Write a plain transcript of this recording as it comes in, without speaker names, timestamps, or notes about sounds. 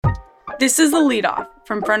This is the Leadoff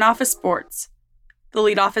from Front Office Sports. The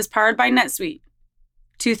Leadoff is powered by NetSuite.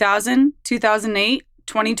 2000, 2008,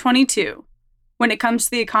 2022. When it comes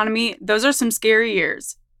to the economy, those are some scary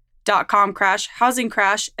years. .com crash, housing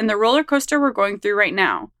crash, and the roller coaster we're going through right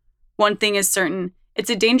now. One thing is certain,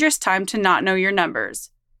 it's a dangerous time to not know your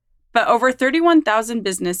numbers. But over 31,000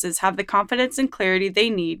 businesses have the confidence and clarity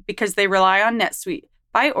they need because they rely on NetSuite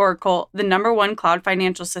by Oracle, the #1 cloud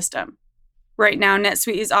financial system. Right now,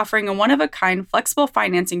 NetSuite is offering a one-of-a-kind flexible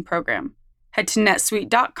financing program. Head to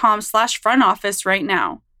netsuite.com/front office right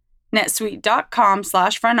now.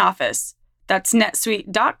 netsuite.com/front office. That's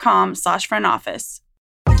netsuite.com/front office.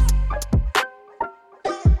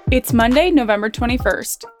 It's Monday, November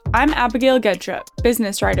 21st. I'm Abigail Gedra,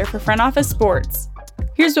 business writer for Front Office Sports.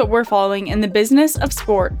 Here's what we're following in the business of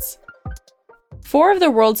sports. 4 of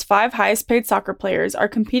the world's 5 highest-paid soccer players are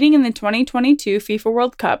competing in the 2022 FIFA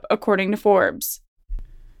World Cup, according to Forbes.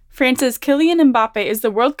 France's Kylian Mbappé is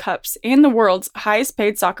the World Cup's and the world's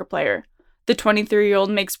highest-paid soccer player. The 23-year-old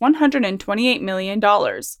makes $128 million.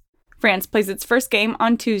 France plays its first game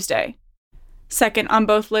on Tuesday. Second on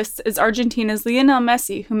both lists is Argentina's Lionel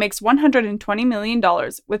Messi, who makes $120 million,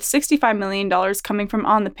 with $65 million coming from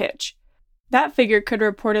on the pitch. That figure could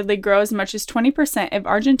reportedly grow as much as 20% if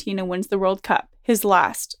Argentina wins the World Cup, his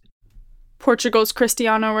last. Portugal's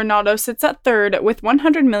Cristiano Ronaldo sits at third with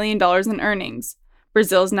 $100 million in earnings.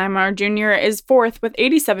 Brazil's Neymar Jr. is fourth with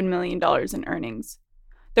 $87 million in earnings.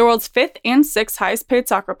 The world's 5th and 6th highest-paid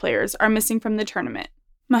soccer players are missing from the tournament.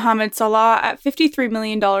 Mohamed Salah at $53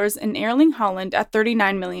 million and Erling Haaland at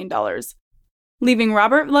 $39 million, leaving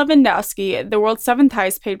Robert Lewandowski, the world's 7th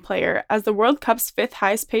highest-paid player, as the World Cup's 5th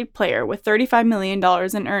highest-paid player with $35 million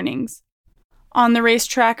in earnings. On the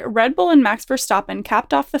racetrack, Red Bull and Max Verstappen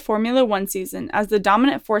capped off the Formula One season as the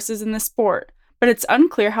dominant forces in the sport, but it's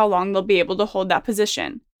unclear how long they'll be able to hold that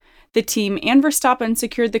position. The team and Verstappen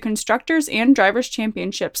secured the Constructors' and Drivers'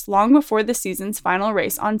 Championships long before the season's final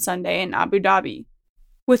race on Sunday in Abu Dhabi.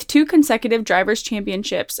 With 2 consecutive Drivers'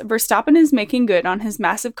 Championships, Verstappen is making good on his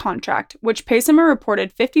massive contract, which pays him a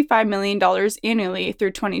reported $55 million annually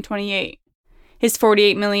through 2028. His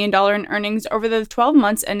 $48 million in earnings over the 12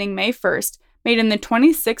 months ending May 1st made him the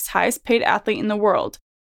 26th highest-paid athlete in the world,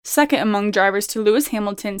 second among drivers to Lewis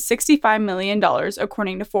Hamilton's $65 million,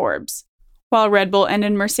 according to Forbes. While Red Bull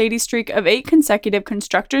ended Mercedes' streak of 8 consecutive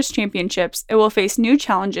Constructors' Championships, it will face new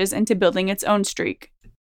challenges into building its own streak.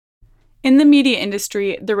 In the media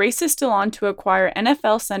industry, the race is still on to acquire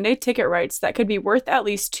NFL Sunday ticket rights that could be worth at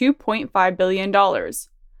least $2.5 billion.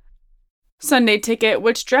 Sunday Ticket,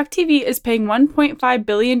 which DirecTV is paying $1.5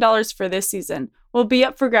 billion for this season, will be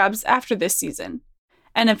up for grabs after this season.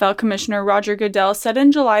 NFL Commissioner Roger Goodell said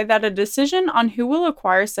in July that a decision on who will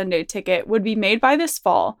acquire Sunday Ticket would be made by this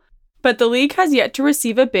fall, but the league has yet to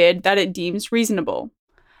receive a bid that it deems reasonable.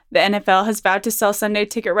 The NFL has vowed to sell Sunday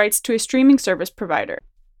Ticket rights to a streaming service provider.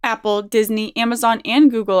 Apple, Disney, Amazon, and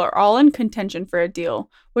Google are all in contention for a deal,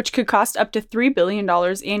 which could cost up to $3 billion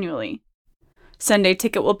annually. Sunday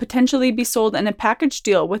Ticket will potentially be sold in a package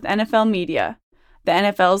deal with NFL Media. The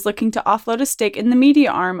NFL is looking to offload a stake in the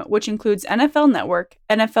media arm, which includes NFL Network,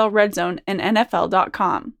 NFL Red Zone, and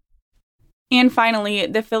NFL.com. And finally,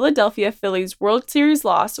 the Philadelphia Phillies World Series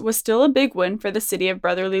loss was still a big win for the city of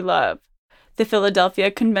brotherly love. The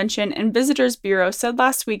Philadelphia Convention and Visitors Bureau said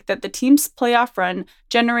last week that the team's playoff run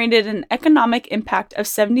generated an economic impact of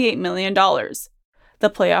 $78 million. The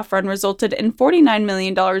playoff run resulted in $49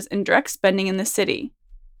 million in direct spending in the city.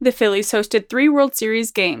 The Phillies hosted 3 World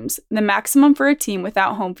Series games, the maximum for a team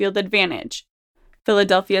without home field advantage.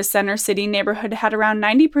 Philadelphia's Center City neighborhood had around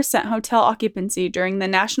 90% hotel occupancy during the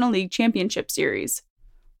National League Championship Series.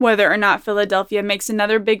 Whether or not Philadelphia makes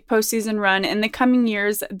another big postseason run in the coming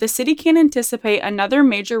years, the city can anticipate another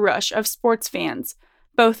major rush of sports fans.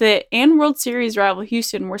 Both it and World Series rival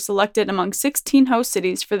Houston were selected among 16 host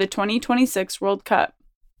cities for the 2026 World Cup.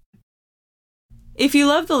 If you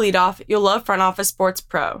love the Leadoff, you'll love Front Office Sports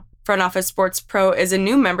Pro. Front Office Sports Pro is a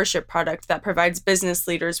new membership product that provides business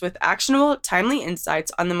leaders with actionable, timely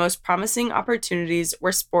insights on the most promising opportunities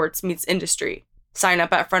where sports meets industry. Sign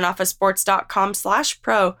up at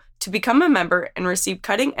frontofficesports.com/pro to become a member and receive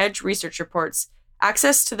cutting-edge research reports,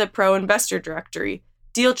 access to the Pro Investor Directory,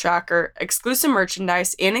 Deal Tracker, exclusive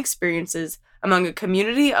merchandise, and experiences among a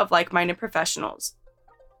community of like-minded professionals.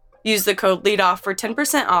 Use the code LEADOFF for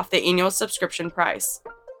 10% off the annual subscription price.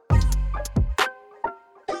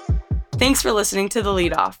 Thanks for listening to The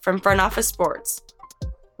Leadoff from Front Office Sports.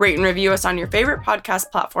 Rate and review us on your favorite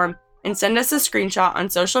podcast platform and send us a screenshot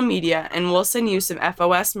on social media and we'll send you some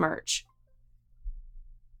FOS merch.